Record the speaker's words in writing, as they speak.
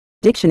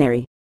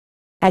Dictionary.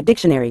 At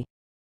dictionary.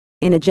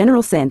 In a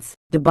general sense,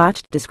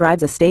 debauched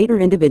describes a state or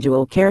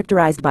individual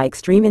characterized by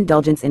extreme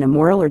indulgence in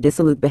immoral or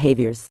dissolute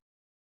behaviors.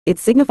 It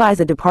signifies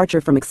a departure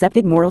from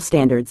accepted moral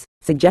standards,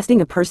 suggesting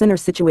a person or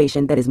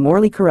situation that is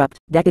morally corrupt,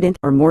 decadent,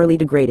 or morally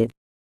degraded.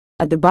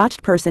 A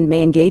debauched person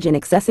may engage in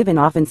excessive and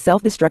often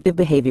self-destructive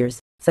behaviors,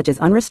 such as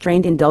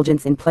unrestrained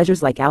indulgence in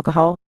pleasures like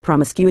alcohol,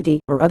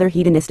 promiscuity, or other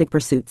hedonistic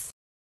pursuits.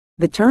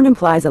 The term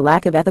implies a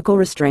lack of ethical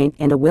restraint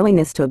and a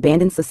willingness to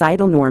abandon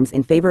societal norms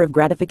in favor of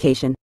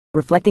gratification,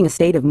 reflecting a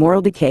state of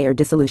moral decay or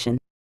dissolution.